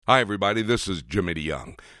Hi, everybody. This is Jimmy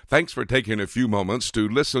DeYoung. Thanks for taking a few moments to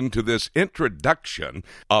listen to this introduction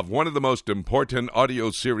of one of the most important audio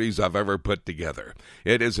series I've ever put together.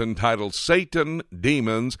 It is entitled Satan,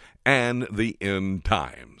 Demons, and the End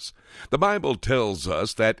Times. The Bible tells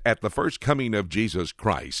us that at the first coming of Jesus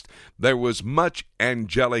Christ, there was much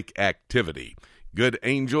angelic activity. Good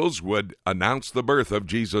angels would announce the birth of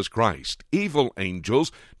Jesus Christ. Evil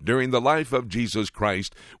angels, during the life of Jesus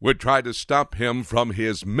Christ, would try to stop him from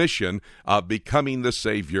his mission of becoming the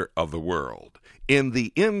Savior of the world. In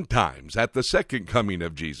the end times, at the second coming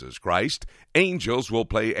of Jesus Christ, angels will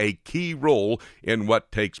play a key role in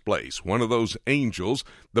what takes place. One of those angels,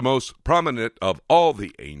 the most prominent of all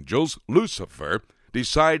the angels, Lucifer,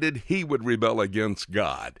 decided he would rebel against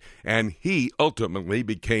God, and he ultimately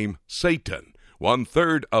became Satan.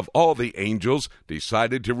 1/3 of all the angels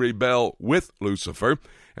decided to rebel with Lucifer,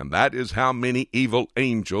 and that is how many evil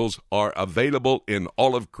angels are available in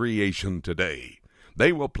all of creation today.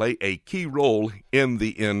 They will play a key role in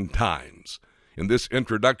the end times. In this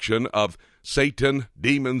introduction of Satan,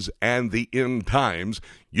 Demons, and the End Times,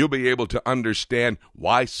 you'll be able to understand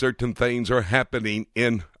why certain things are happening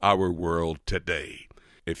in our world today.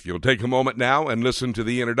 If you'll take a moment now and listen to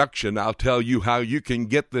the introduction, I'll tell you how you can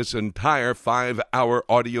get this entire 5-hour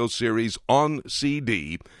audio series on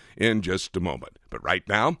CD in just a moment. But right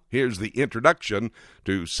now, here's the introduction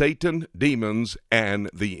to Satan, Demons,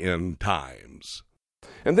 and the End Times.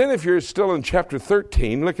 And then if you're still in chapter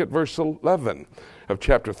 13, look at verse 11 of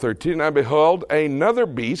chapter 13. "I beheld another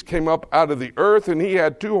beast came up out of the earth, and he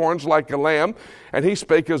had 2 horns like a lamb, and he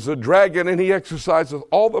spake as a dragon, and he exercises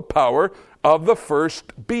all the power of the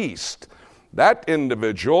first beast." That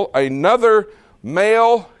individual, another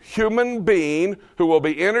male human being who will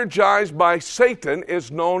be energized by Satan,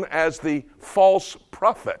 is known as the false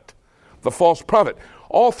prophet. The false prophet.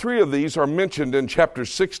 All 3 of these are mentioned in chapter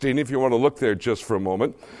 16, if you want to look there just for a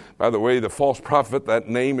moment. By the way, the false prophet, that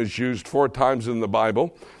name is used 4 times in the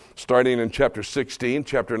Bible, starting in chapter 16,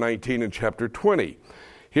 chapter 19, and chapter 20.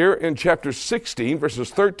 Here in chapter 16, verses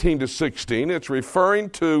 13 to 16, it's referring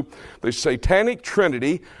to the satanic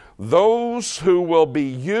trinity, those who will be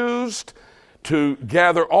used to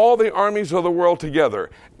gather all the armies of the world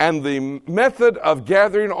together. And the method of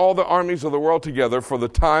gathering all the armies of the world together for the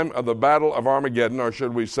time of the Battle of Armageddon, or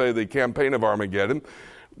should we say the campaign of Armageddon,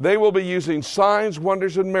 they will be using signs,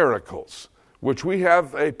 wonders, and miracles, which we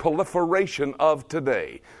have a proliferation of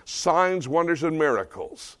today. Signs, wonders, and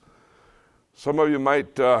miracles. Some of you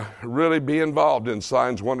might really be involved in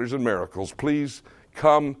signs, wonders, and miracles. Please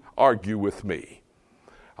come argue with me.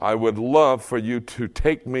 I would love for you to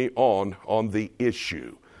take me on the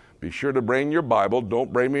issue. Be sure to bring your Bible.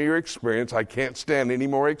 Don't bring me your experience. I can't stand any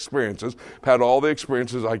more experiences. I've had all the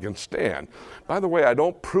experiences I can stand. By the way, I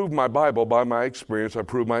don't prove my Bible by my experience. I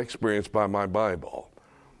prove my experience by my Bible.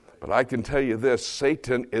 But I can tell you this,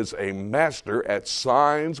 Satan is a master at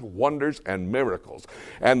signs, wonders, and miracles.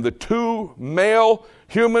 And the 2 male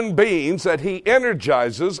human beings that he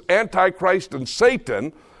energizes, Antichrist and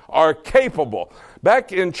Satan, are capable.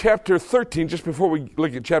 Back in chapter 13, just before we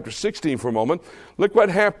look at chapter 16 for a moment, look what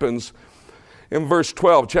happens in verse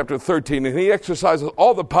 12, chapter 13. "And he exercises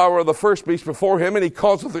all the power of the first beast before him, and he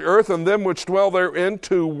causeth the earth and them which dwell therein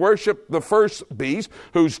to worship the first beast,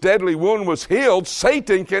 whose deadly wound was healed."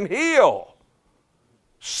 Satan can heal.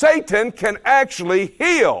 Satan can actually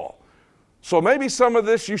heal. So maybe some of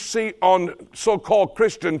this you see on so-called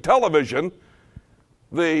Christian television,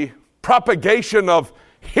 the propagation of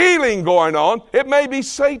healing going on, it may be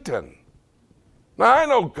Satan. Now, I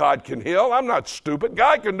know God can heal. I'm not stupid.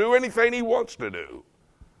 God can do anything he wants to do.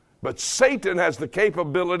 But Satan has the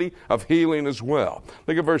capability of healing as well.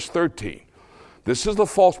 Look at verse 13. This is the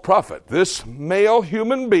false prophet, this male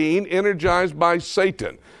human being energized by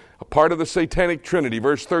Satan, a part of the satanic trinity.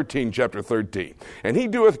 Verse 13, chapter 13. "And he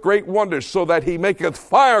doeth great wonders, so that he maketh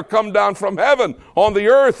fire come down from heaven on the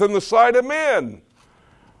earth in the sight of men."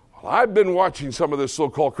 I've been watching some of this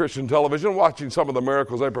so-called Christian television, watching some of the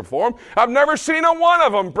miracles they perform. I've never seen a one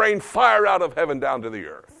of them bring fire out of heaven down to the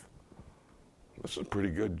earth. This is a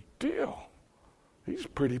pretty good deal. He's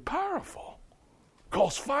pretty powerful.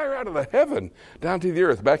 Calls fire out of the heaven down to the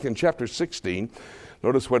earth. Back in chapter 16,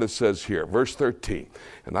 notice what it says here, verse 13.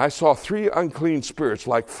 "And I saw 3 unclean spirits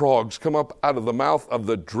like frogs come up out of the mouth of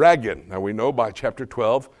the dragon." Now we know by chapter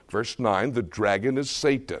 12, verse 9, the dragon is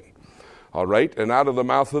Satan. All right, "and out of the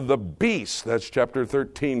mouth of the beast," that's chapter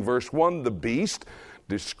 13, verse 1, the beast,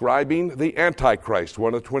 describing the Antichrist,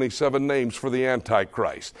 one of 27 names for the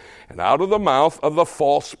Antichrist. "And out of the mouth of the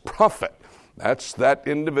false prophet." That's that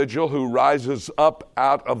individual who rises up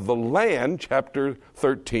out of the land, chapter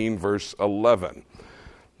 13, verse 11.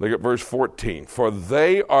 Look at verse 14. For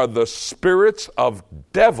they are the spirits of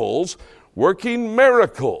devils working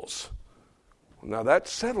miracles. Now that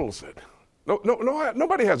settles it.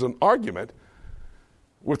 Nobody has an argument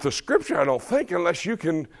with the scripture, I don't think, unless you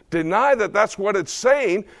can deny that that's what it's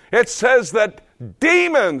saying. It says that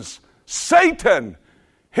demons, Satan,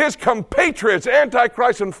 his compatriots,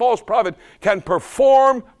 Antichrist and false prophet, can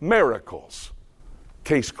perform miracles.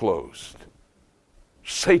 Case closed.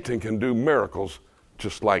 Satan can do miracles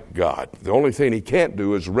just like God. The only thing he can't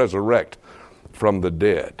do is resurrect from the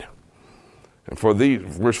dead. And for these,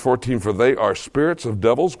 verse 14, for they are spirits of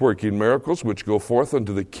devils working miracles, which go forth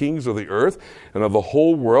unto the kings of the earth and of the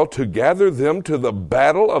whole world to gather them to the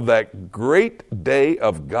battle of that great day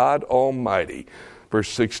of God Almighty. Verse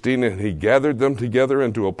 16, and he gathered them together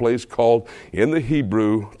into a place called, in the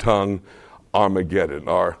Hebrew tongue, Armageddon,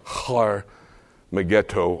 or Har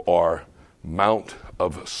Megiddo, or Mount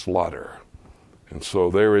of Slaughter. And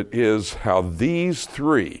so there it is, how these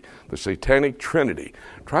three, the Satanic Trinity,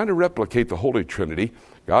 trying to replicate the Holy Trinity.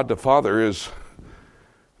 God the Father is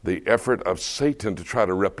the effort of Satan to try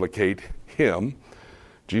to replicate him.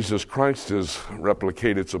 Jesus Christ is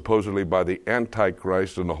replicated supposedly by the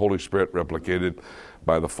Antichrist, and the Holy Spirit replicated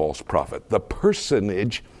by the false prophet. The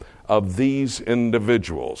personage of these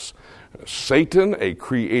individuals. Satan, a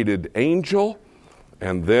created angel,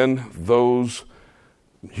 and then those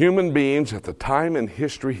human beings at the time in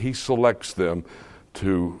history he selects them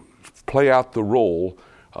to play out the role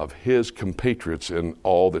of his compatriots in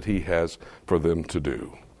all that he has for them to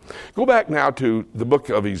do. Go back now to the book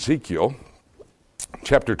of Ezekiel,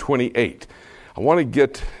 chapter 28. I want to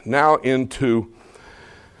get now into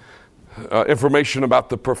information about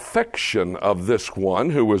the perfection of this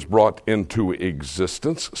one who was brought into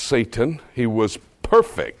existence, Satan. He was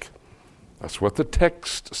perfect. That's what the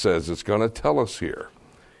text says. It's going to tell us here.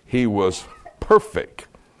 He was perfect.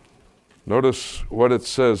 Notice what it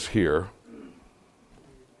says here.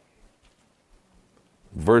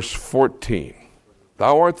 Verse 14.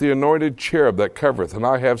 Thou art the anointed cherub that covereth, and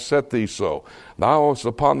I have set thee so. Thou wast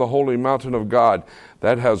upon the holy mountain of God,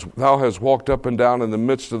 thou hast walked up and down in the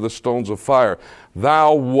midst of the stones of fire.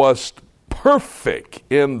 Thou wast perfect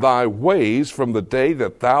in thy ways from the day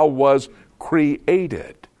that thou was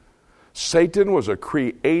created. Satan was a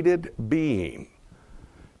created being.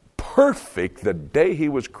 Perfect the day he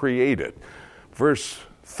was created. Verse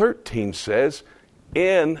 13 says,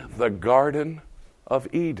 in the Garden of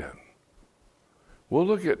Eden. We'll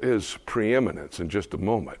look at his preeminence in just a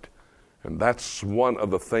moment. And that's one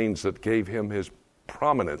of the things that gave him his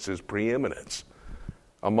prominence, his preeminence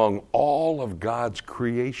among all of God's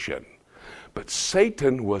creation. But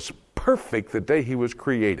Satan was perfect the day he was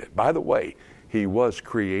created. By the way, he was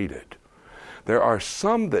created. There are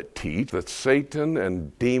some that teach that Satan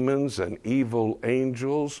and demons and evil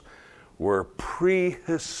angels were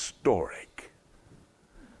prehistoric.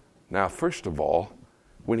 Now, first of all,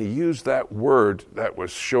 when he used that word, that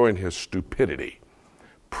was showing his stupidity.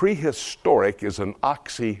 Prehistoric is an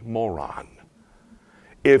oxymoron.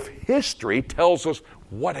 If history tells us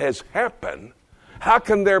what has happened, how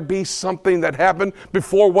can there be something that happened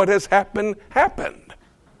before what has happened happened?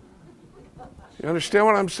 You understand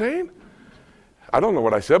what I'm saying? I don't know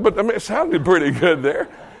what I said, but it sounded pretty good there.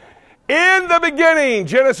 In the beginning,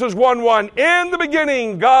 Genesis 1:1, in the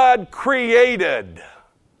beginning, God created.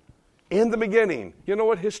 In the beginning. You know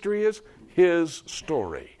what history is? His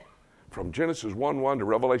story. From Genesis 1:1 to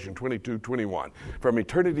Revelation 22:21. From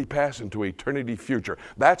eternity past into eternity future.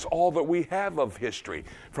 That's all that we have of history.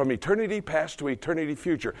 From eternity past to eternity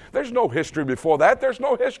future. There's no history before that. There's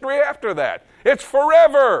no history after that. It's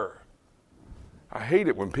forever. I hate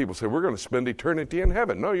it when people say, we're going to spend eternity in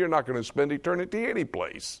heaven. No, you're not going to spend eternity any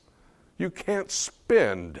place. You can't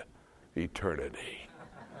spend eternity.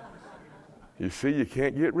 You see, you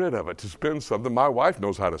can't get rid of it. To spend something, my wife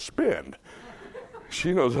knows how to spend.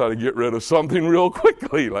 She knows how to get rid of something real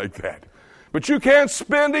quickly like that. But you can't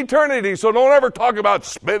spend eternity, so don't ever talk about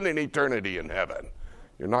spending eternity in heaven.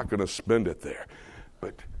 You're not going to spend it there.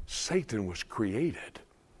 But Satan was created.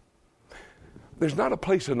 There's not a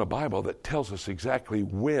place in the Bible that tells us exactly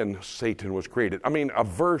when Satan was created. I mean, a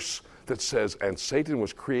verse that says, and Satan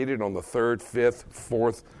was created on the third, fifth,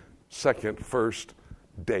 fourth, second, first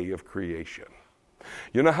day of creation.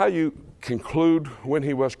 You know how you conclude when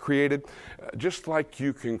he was created? Just like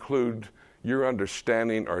you conclude your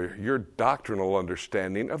understanding or your doctrinal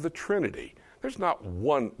understanding of the Trinity. There's not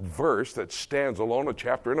one verse that stands alone, a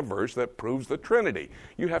chapter and a verse that proves the Trinity.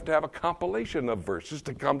 You have to have a compilation of verses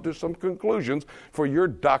to come to some conclusions for your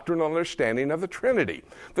doctrinal understanding of the Trinity.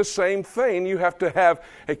 The same thing, you have to have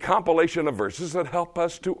a compilation of verses that help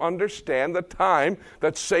us to understand the time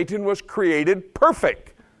that Satan was created perfect.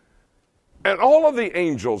 And all of the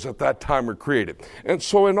angels at that time were created. And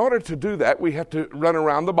so in order to do that, we have to run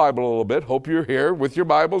around the Bible a little bit. Hope you're here with your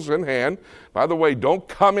Bibles in hand. By the way, don't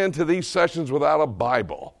come into these sessions without a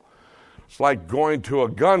Bible. It's like going to a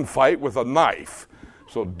gunfight with a knife.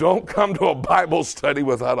 So don't come to a Bible study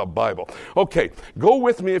without a Bible. Okay, go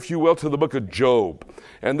with me, if you will, to the book of Job.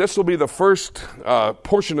 And this will be the first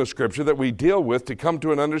portion of Scripture that we deal with to come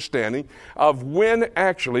to an understanding of when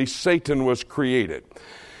actually Satan was created.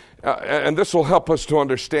 And this will help us to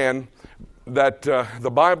understand that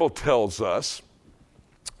the Bible tells us,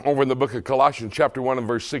 over in the book of Colossians chapter 1 and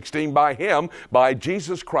verse 16, by Him, by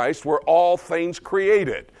Jesus Christ, were all things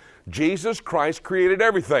created. Jesus Christ created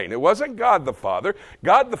everything. It wasn't God the Father.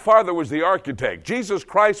 God the Father was the architect. Jesus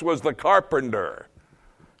Christ was the carpenter.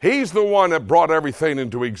 He's the one that brought everything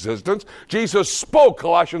into existence. Jesus spoke,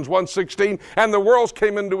 Colossians 1:16, and the worlds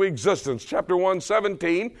came into existence. Chapter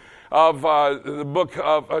 1:17 of the book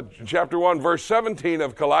of chapter 1, verse 17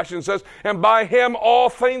 of Colossians says, and by Him all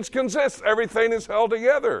things consist. Everything is held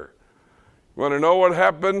together. You want to know what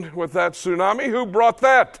happened with that tsunami? Who brought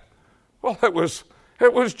that? Well, it was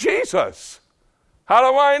Jesus. How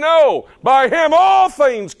do I know? By Him all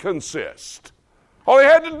things consist. All He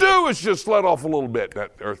had to do was just let off a little bit.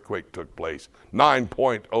 That earthquake took place,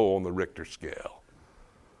 9.0 on the Richter scale.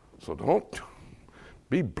 So don't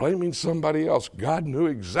be blaming somebody else. God knew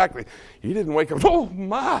exactly. He didn't wake up, oh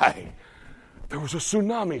my, there was a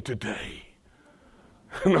tsunami today.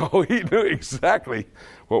 No, He knew exactly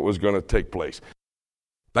what was going to take place.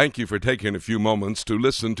 Thank you for taking a few moments to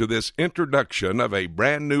listen to this introduction of a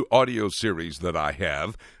brand new audio series that I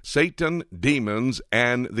have, Satan, Demons,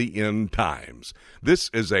 and the End Times. This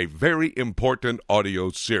is a very important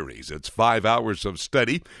audio series. It's 5 hours of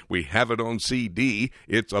study. We have it on CD.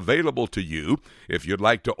 It's available to you. If you'd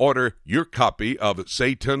like to order your copy of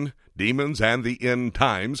Satan, Demons, and the End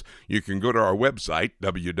Times, you can go to our website,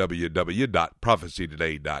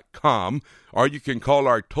 www.prophecytoday.com, or you can call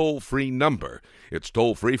our toll-free number. It's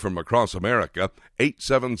toll-free from across America,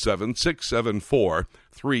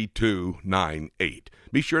 877-674-3298.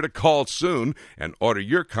 Be sure to call soon and order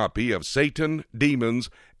your copy of Satan, Demons,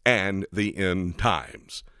 and the End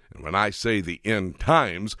Times. And when I say the End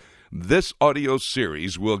Times, this audio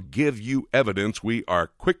series will give you evidence we are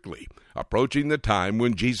quickly approaching the time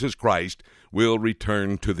when Jesus Christ will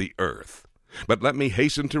return to the earth. But let me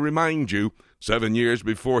hasten to remind you, 7 years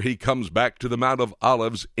before He comes back to the Mount of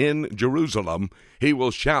Olives in Jerusalem, He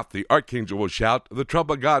will shout, the archangel will shout, the trump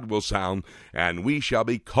of God will sound, and we shall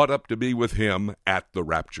be caught up to be with Him at the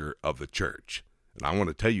rapture of the church. And I want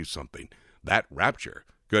to tell you something. That rapture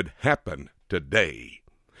could happen today.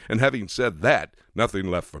 And having said that,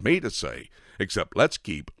 nothing left for me to say, except let's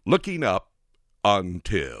keep looking up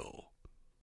until...